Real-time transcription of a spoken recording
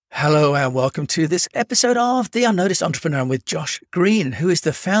Hello and welcome to this episode of The Unnoticed Entrepreneur with Josh Green, who is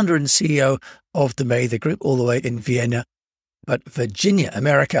the founder and CEO of the Mather Group, all the way in Vienna, but Virginia,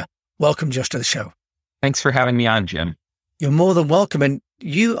 America. Welcome, Josh, to the show. Thanks for having me on, Jim. You're more than welcome. And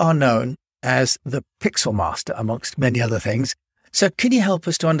you are known as the Pixel Master, amongst many other things. So can you help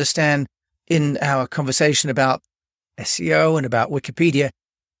us to understand in our conversation about SEO and about Wikipedia,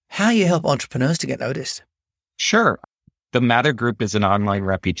 how you help entrepreneurs to get noticed? Sure. The Mather Group is an online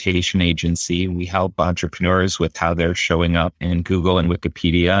reputation agency. We help entrepreneurs with how they're showing up in Google and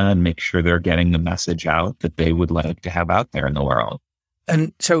Wikipedia and make sure they're getting the message out that they would like to have out there in the world.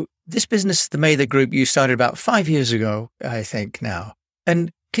 And so this business, the Mather Group, you started about 5 years ago, I think now.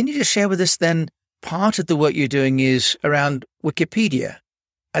 And can you just share with us then, part of the work you're doing is around Wikipedia.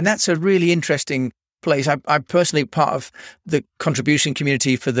 And that's a really interesting place. I'm personally part of the contribution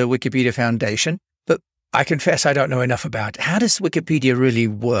community for the Wikipedia Foundation. I confess I don't know enough about it. How does Wikipedia really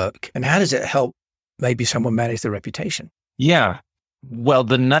work? And how does it help maybe someone manage their reputation? Yeah. Well,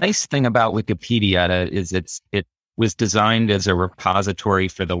 the nice thing about Wikipedia is it was designed as a repository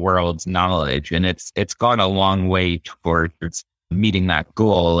for the world's knowledge, and it's gone a long way towards meeting that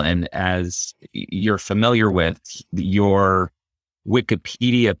goal. And as you're familiar with, your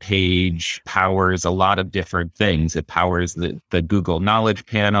Wikipedia page powers a lot of different things. It powers the Google Knowledge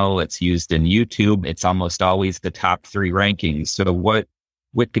Panel. It's used in YouTube. It's almost always the top 3 rankings. So what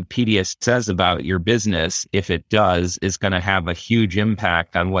Wikipedia says about your business, if it does, is going to have a huge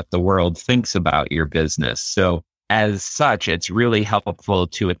impact on what the world thinks about your business. So as such, it's really helpful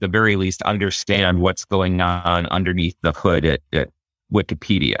to, at the very least, understand what's going on underneath the hood at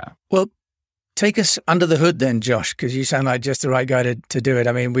Wikipedia. Well, take us under the hood then, Josh, because you sound like just the right guy to do it.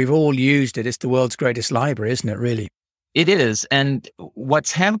 I mean, we've all used it. It's the world's greatest library, isn't it, really? It is. And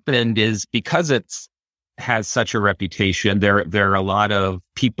what's happened is because has such a reputation, there are a lot of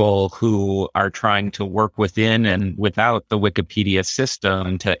people who are trying to work within and without the Wikipedia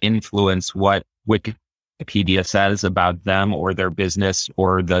system to influence what Wikipedia says about them or their business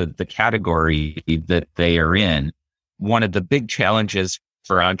or the category that they are in. One of the big challenges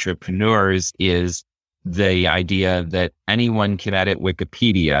for entrepreneurs is the idea that anyone can edit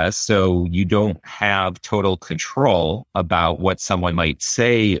Wikipedia, so you don't have total control about what someone might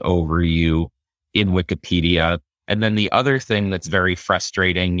say over you in Wikipedia. And then the other thing that's very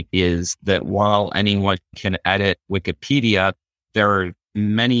frustrating is that while anyone can edit Wikipedia, there are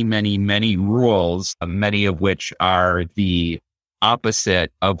many, many, many rules, many of which are the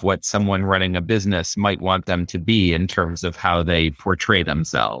opposite of what someone running a business might want them to be in terms of how they portray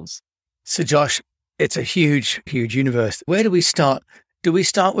themselves. So Josh, it's a huge, huge universe. Where do we start? Do we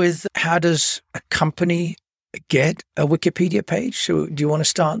start with how does a company get a Wikipedia page? So do you want to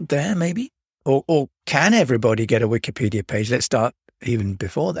start there maybe? Or can everybody get a Wikipedia page? Let's start even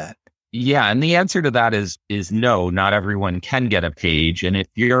before that. Yeah. And the answer to that is no, not everyone can get a page. And if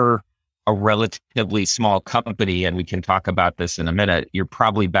you're a relatively small company, and we can talk about this in a minute, you're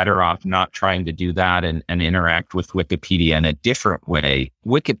probably better off not trying to do that and interact with Wikipedia in a different way.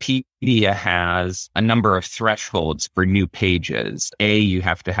 Wikipedia has a number of thresholds for new pages. You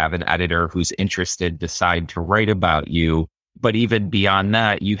have to have an editor who's interested decide to write about you. But even beyond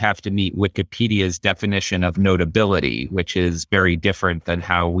that, you have to meet Wikipedia's definition of notability, which is very different than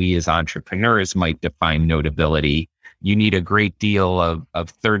how we as entrepreneurs might define notability. You need a great deal of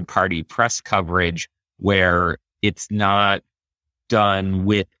third-party press coverage where it's not done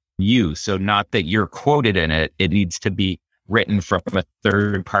with you. So not that you're quoted in it. It needs to be written from a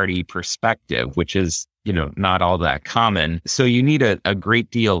third-party perspective, which is, not all that common. So you need a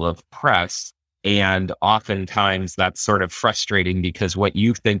great deal of press. And oftentimes that's sort of frustrating because what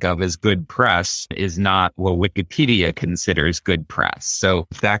you think of as good press is not what Wikipedia considers good press. So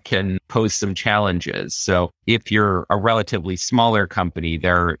that can pose some challenges. So if you're a relatively smaller company,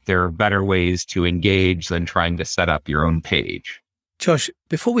 there are better ways to engage than trying to set up your own page. Josh,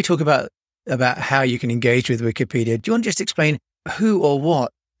 before we talk about how you can engage with Wikipedia, do you want to just explain who or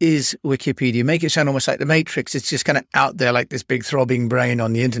what is Wikipedia? Make it sound almost like the Matrix. It's just kind of out there like this big throbbing brain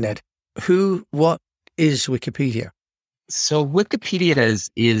on the internet. What is Wikipedia? So Wikipedia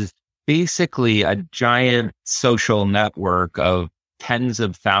is basically a giant social network of tens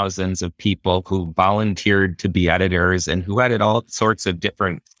of thousands of people who volunteered to be editors and who edit all sorts of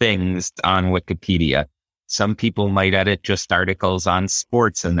different things on Wikipedia. Some people might edit just articles on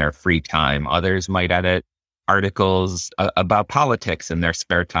sports in their free time. Others might edit articles about politics in their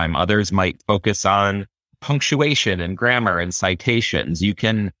spare time. Others might focus on punctuation and grammar and citations. You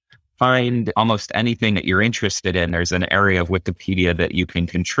can find almost anything that you're interested in. There's an area of Wikipedia that you can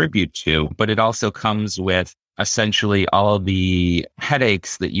contribute to, but it also comes with essentially all of the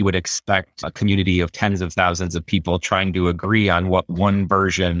headaches that you would expect a community of tens of thousands of people trying to agree on what one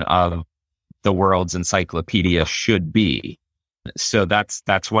version of the world's encyclopedia should be. So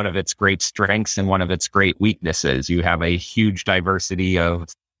that's one of its great strengths and one of its great weaknesses. You have a huge diversity of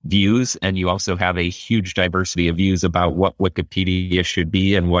views, and you also have a huge diversity of views about what Wikipedia should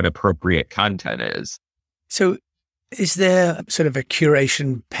be and what appropriate content is. So is there sort of a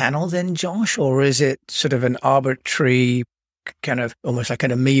curation panel then, Josh, or is it sort of an arbitrary kind of almost like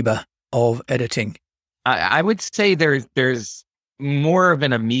an amoeba of editing? I would say there's more of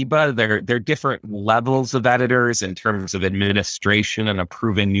an amoeba. There are different levels of editors in terms of administration and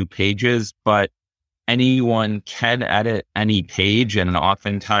approving new pages, but anyone can edit any page, and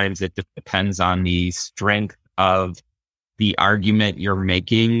oftentimes it depends on the strength of the argument you're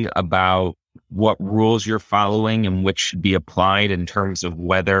making about what rules you're following and which should be applied in terms of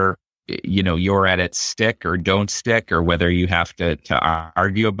whether, your edits stick or don't stick, or whether you have to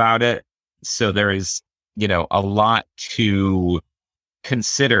argue about it. So there is, a lot to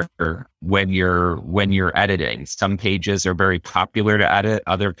consider when you're editing. Some pages are very popular to edit,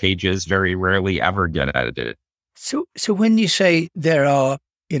 other pages very rarely ever get edited. So when you say there are,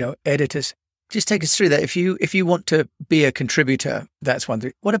 editors, just take us through that. If you want to be a contributor, that's one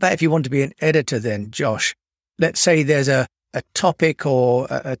thing. What about if you want to be an editor then, Josh? Let's say there's a topic or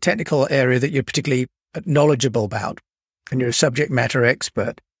a technical area that you're particularly knowledgeable about and you're a subject matter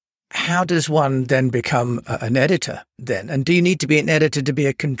expert. How does one then become an editor then? And do you need to be an editor to be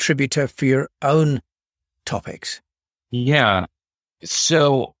a contributor for your own topics? Yeah.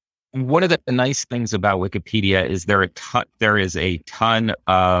 So one of the nice things about Wikipedia is there is a ton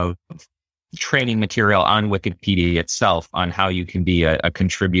of training material on Wikipedia itself on how you can be a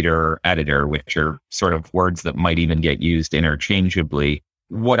contributor or editor, which are sort of words that might even get used interchangeably.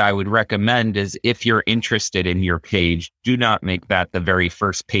 What I would recommend is if you're interested in your page, do not make that the very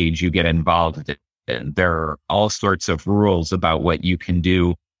first page you get involved in. There are all sorts of rules about what you can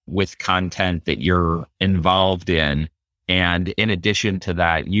do with content that you're involved in. And in addition to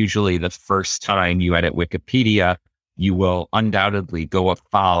that, usually the first time you edit Wikipedia, you will undoubtedly go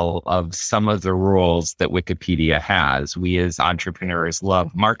afoul of some of the rules that Wikipedia has. We as entrepreneurs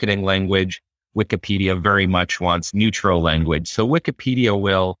love marketing language. Wikipedia very much wants neutral language. So Wikipedia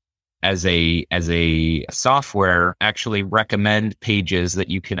will, as a software, actually recommend pages that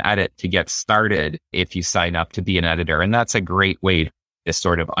you can edit to get started if you sign up to be an editor. And that's a great way to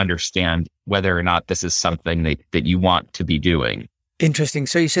sort of understand whether or not this is something that you want to be doing. Interesting.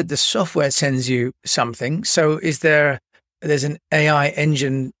 So you said the software sends you something. So there's an AI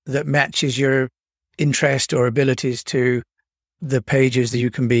engine that matches your interest or abilities to the pages that you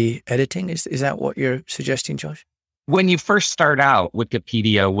can be editing? Is that what you're suggesting, Josh? When you first start out,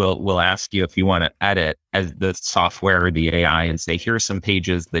 Wikipedia will ask you if you want to edit as the software or the AI and say, here are some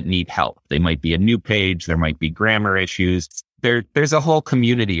pages that need help. They might be a new page. There might be grammar issues. There's a whole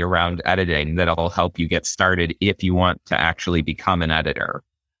community around editing that'll help you get started if you want to actually become an editor.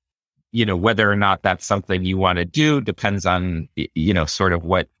 Whether or not that's something you want to do depends on, sort of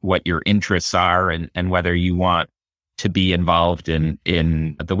what your interests are and whether you want to be involved in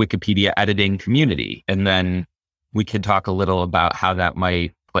the Wikipedia editing community. And then we could talk a little about how that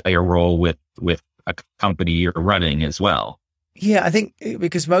might play a role with a company you're running as well. Yeah, I think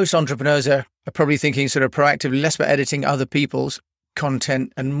because most entrepreneurs are probably thinking sort of proactively, less about editing other people's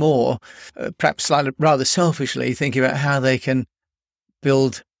content and more, perhaps slightly rather selfishly, thinking about how they can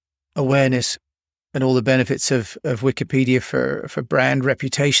build awareness and all the benefits of Wikipedia for brand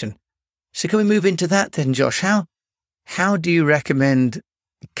reputation. So can we move into that then, Josh? How do you recommend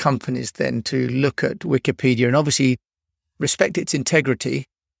companies then to look at Wikipedia and obviously respect its integrity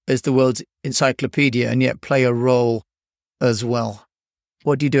as the world's encyclopedia and yet play a role as well?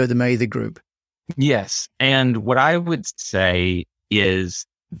 What do you do at the Mather Group? Yes. And what I would say is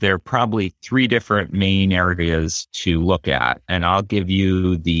there are probably three different main areas to look at. And I'll give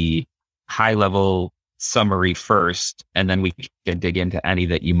you the high level summary first, and then we can dig into any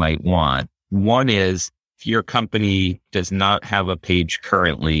that you might want. One is if your company does not have a page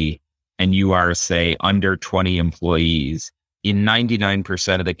currently and you are, say, under 20 employees, in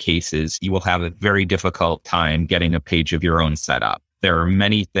 99% of the cases, you will have a very difficult time getting a page of your own set up. There are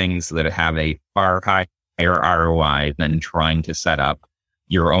many things that have a far higher ROI than trying to set up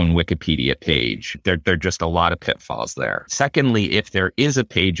your own Wikipedia page. There are just a lot of pitfalls there. Secondly, if there is a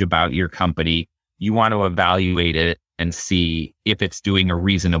page about your company, you want to evaluate it and see if it's doing a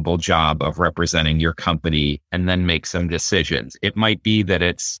reasonable job of representing your company and then make some decisions. It might be that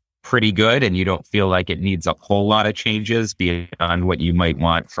it's pretty good and you don't feel like it needs a whole lot of changes beyond what you might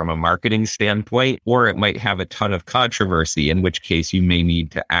want from a marketing standpoint, or it might have a ton of controversy, in which case you may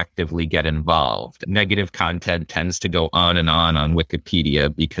need to actively get involved. Negative content tends to go on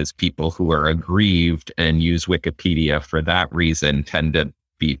Wikipedia because people who are aggrieved and use Wikipedia for that reason tend to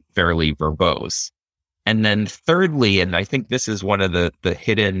be fairly verbose. And then thirdly, and I think this is one of the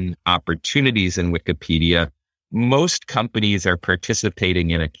hidden opportunities in Wikipedia, most companies are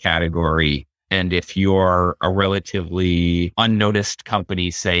participating in a category. And if you're a relatively unnoticed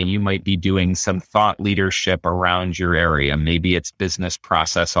company, say you might be doing some thought leadership around your area, maybe it's business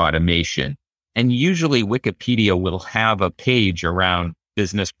process automation. And usually Wikipedia will have a page around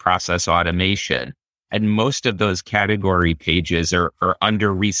business process automation. And most of those category pages are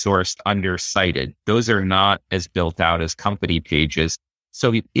under-resourced, under-cited. Those are not as built out as company pages.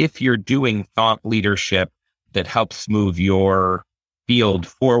 So if you're doing thought leadership that helps move your field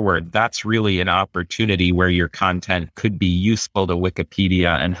forward, that's really an opportunity where your content could be useful to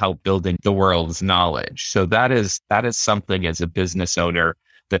Wikipedia and help building the world's knowledge. So that is something as a business owner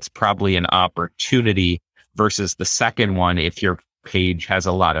that's probably an opportunity versus the second one. If your page has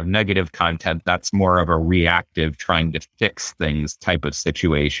a lot of negative content, that's more of a reactive, trying to fix things type of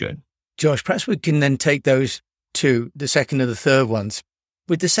situation. Josh, perhaps we can then take those two, the second and the third ones.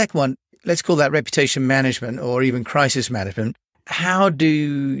 With the second one, let's call that reputation management or even crisis management. How do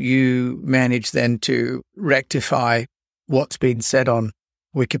you manage then to rectify what's been said on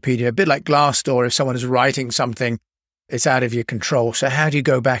Wikipedia? A bit like Glassdoor, if someone is writing something, it's out of your control. So how do you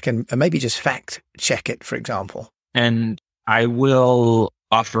go back and maybe just fact check it, for example? And I will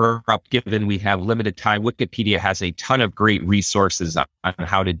offer up, given we have limited time, Wikipedia has a ton of great resources on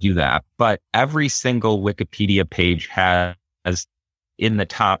how to do that. But every single Wikipedia page has in the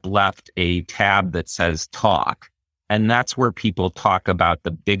top left a tab that says talk. And that's where people talk about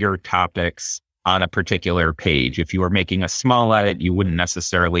the bigger topics on a particular page. If you were making a small edit, you wouldn't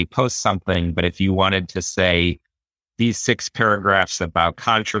necessarily post something. But if you wanted to say these 6 paragraphs about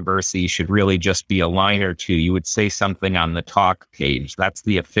controversy should really just be a line or two, you would say something on the talk page. That's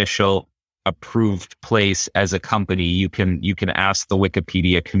the official approved place as a company. You can ask the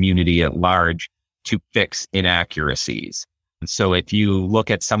Wikipedia community at large to fix inaccuracies. And so if you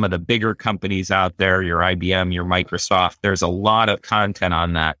look at some of the bigger companies out there, your IBM, your Microsoft, there's a lot of content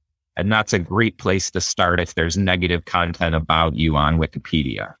on that. And that's a great place to start if there's negative content about you on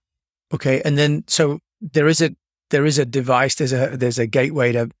Wikipedia. Okay. And then, so there is a device, there's a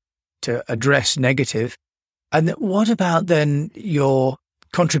gateway to address negative. And what about then your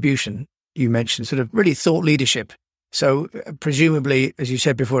contribution? You mentioned sort of really thought leadership. So presumably, as you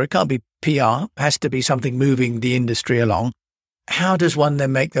said before, it can't be PR, it has to be something moving the industry along. How does one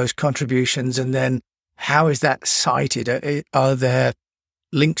then make those contributions? And then how is that cited? Are there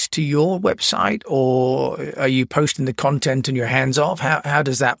links to your website, or are you posting the content and you're hands off? How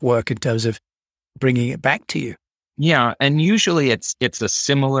does that work in terms of bringing it back to you? Yeah. And usually it's a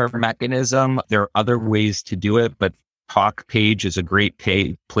similar mechanism. There are other ways to do it, but talk page is a great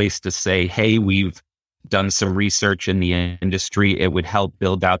place to say, hey, we've done some research in the industry. It would help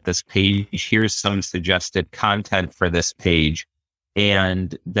build out this page. Here's some suggested content for this page.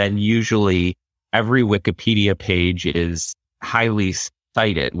 And then usually every Wikipedia page is highly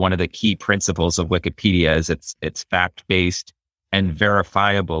cited. One of the key principles of Wikipedia is it's fact-based and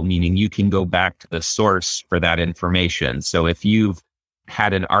verifiable, meaning you can go back to the source for that information. So if you've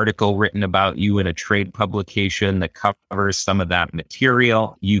had an article written about you in a trade publication that covers some of that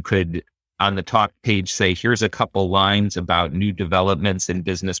material, you could, on the talk page, say, here's a couple lines about new developments in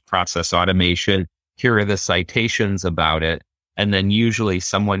business process automation. Here are the citations about it. And then usually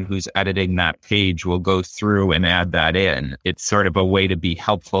someone who's editing that page will go through and add that in. It's sort of a way to be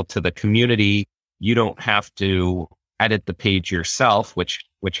helpful to the community. You don't have to edit the page yourself, which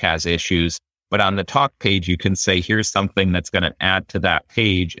has issues. But on the talk page, you can say, here's something that's going to add to that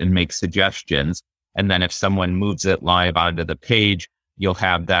page and make suggestions. And then if someone moves it live onto the page, you'll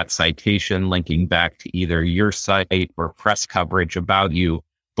have that citation linking back to either your site or press coverage about you,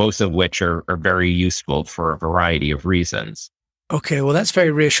 both of which are very useful for a variety of reasons. Okay, well, that's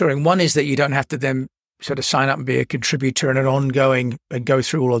very reassuring. One is that you don't have to then sort of sign up and be a contributor and an ongoing and go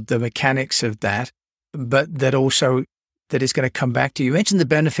through all of the mechanics of that, but that also that it's going to come back to you. You mentioned the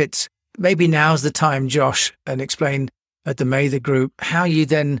benefits. Maybe now's the time, Josh, and explain at the Mather Group how you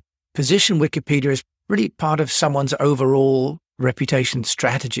then position Wikipedia as really part of someone's overall reputation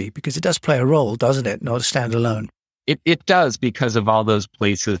strategy, because it does play a role, doesn't it? Not a standalone. It does, because of all those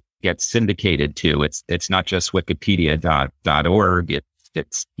places it gets syndicated to. It's not just Wikipedia.org.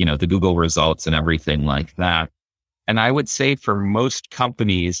 It's the Google results and everything like that. And I would say for most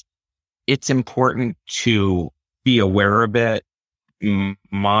companies, it's important to be aware of it,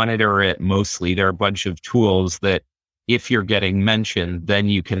 monitor it mostly. There are a bunch of tools that if you're getting mentioned, then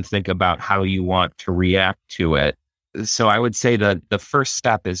you can think about how you want to react to it. So I would say that the first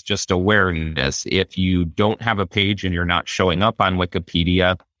step is just awareness. If you don't have a page and you're not showing up on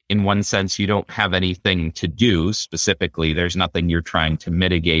Wikipedia, in one sense, you don't have anything to do specifically. There's nothing you're trying to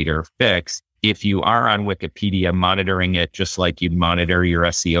mitigate or fix. If you are on Wikipedia, monitoring it just like you'd monitor your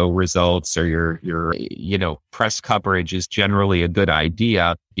SEO results or your press coverage is generally a good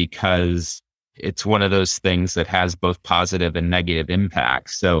idea, because it's one of those things that has both positive and negative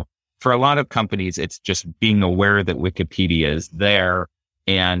impacts. So for a lot of companies, it's just being aware that Wikipedia is there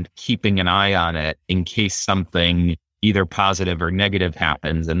and keeping an eye on it in case something either positive or negative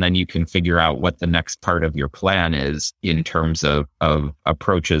happens. And then you can figure out what the next part of your plan is in terms of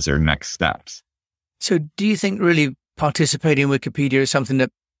approaches or next steps. So do you think really participating in Wikipedia is something that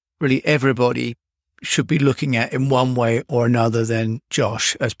really everybody should be looking at in one way or another then,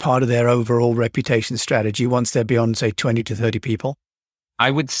 Josh, as part of their overall reputation strategy once they're beyond, say, 20 to 30 people? I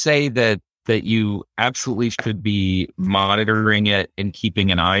would say that you absolutely should be monitoring it and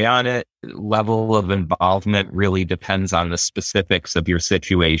keeping an eye on it. Level of involvement really depends on the specifics of your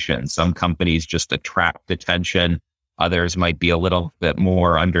situation. Some companies just attract attention. Others might be a little bit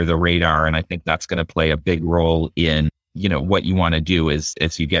more under the radar. And I think that's going to play a big role in, what you want to do as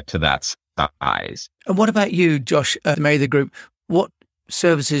you get to that size. And what about you, Josh, at Mather Group? What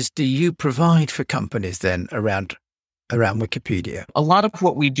services do you provide for companies then around Wikipedia? A lot of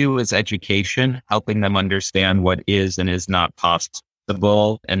what we do is education, helping them understand what is and is not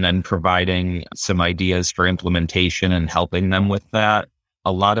possible, and then providing some ideas for implementation and helping them with that.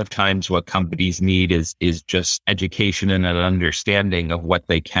 A lot of times what companies need is just education and an understanding of what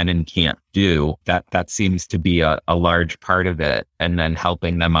they can and can't do. That seems to be a large part of it, and then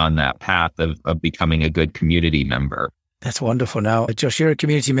helping them on that path of becoming a good community member. That's wonderful. Now, Josh, you're a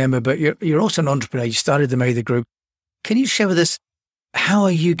community member, but you're also an entrepreneur. You started the Mather Group. Can you share with us, how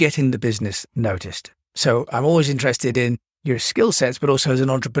are you getting the business noticed? So I'm always interested in your skill sets, but also as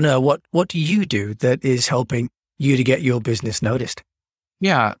an entrepreneur, what do you do that is helping you to get your business noticed?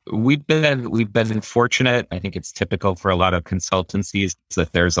 Yeah, we've been fortunate. I think it's typical for a lot of consultancies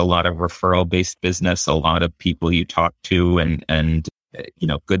that there's a lot of referral-based business, a lot of people you talk to, and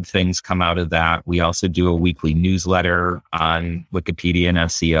good things come out of that. We also do a weekly newsletter on Wikipedia and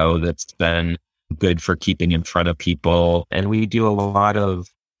SEO that's been good for keeping in front of people. And we do a lot of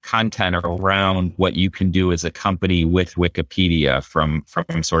content around what you can do as a company with Wikipedia from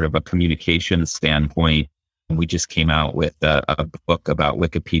sort of a communication standpoint. We just came out with a book about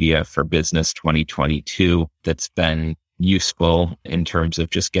Wikipedia for Business 2022 that's been useful in terms of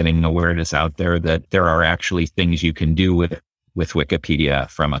just getting awareness out there that there are actually things you can do with Wikipedia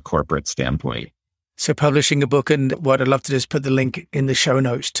from a corporate standpoint. So publishing a book, and what I'd love to do is put the link in the show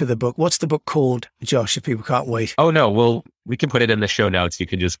notes to the book. What's the book called, Josh, if people can't wait? Oh, no. Well, we can put it in the show notes. You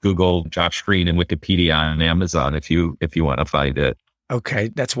can just Google Josh Green and Wikipedia on Amazon if you want to find it. Okay,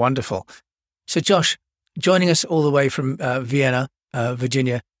 that's wonderful. So Josh, joining us all the way from Vienna,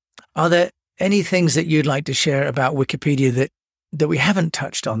 Virginia, are there any things that you'd like to share about Wikipedia that we haven't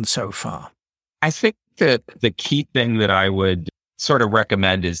touched on so far? I think that the key thing that I would sort of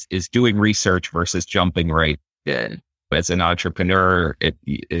recommend is doing research versus jumping right in. As an entrepreneur,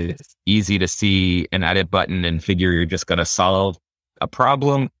 it's easy to see an edit button and figure you're just going to solve a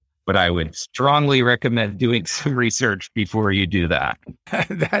problem. But I would strongly recommend doing some research before you do that.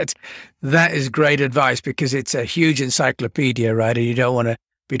 That is great advice, because it's a huge encyclopedia, right? And you don't want to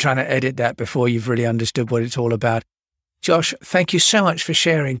be trying to edit that before you've really understood what it's all about. Josh, thank you so much for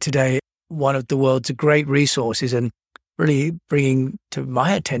sharing today one of the world's great resources and really bringing to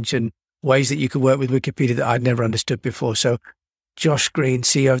my attention ways that you could work with Wikipedia that I'd never understood before. So Josh Green,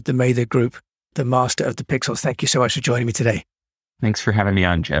 CEO of the Mather Group, the master of the pixels, thank you so much for joining me today. Thanks for having me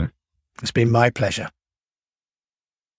on, Jim. It's been my pleasure.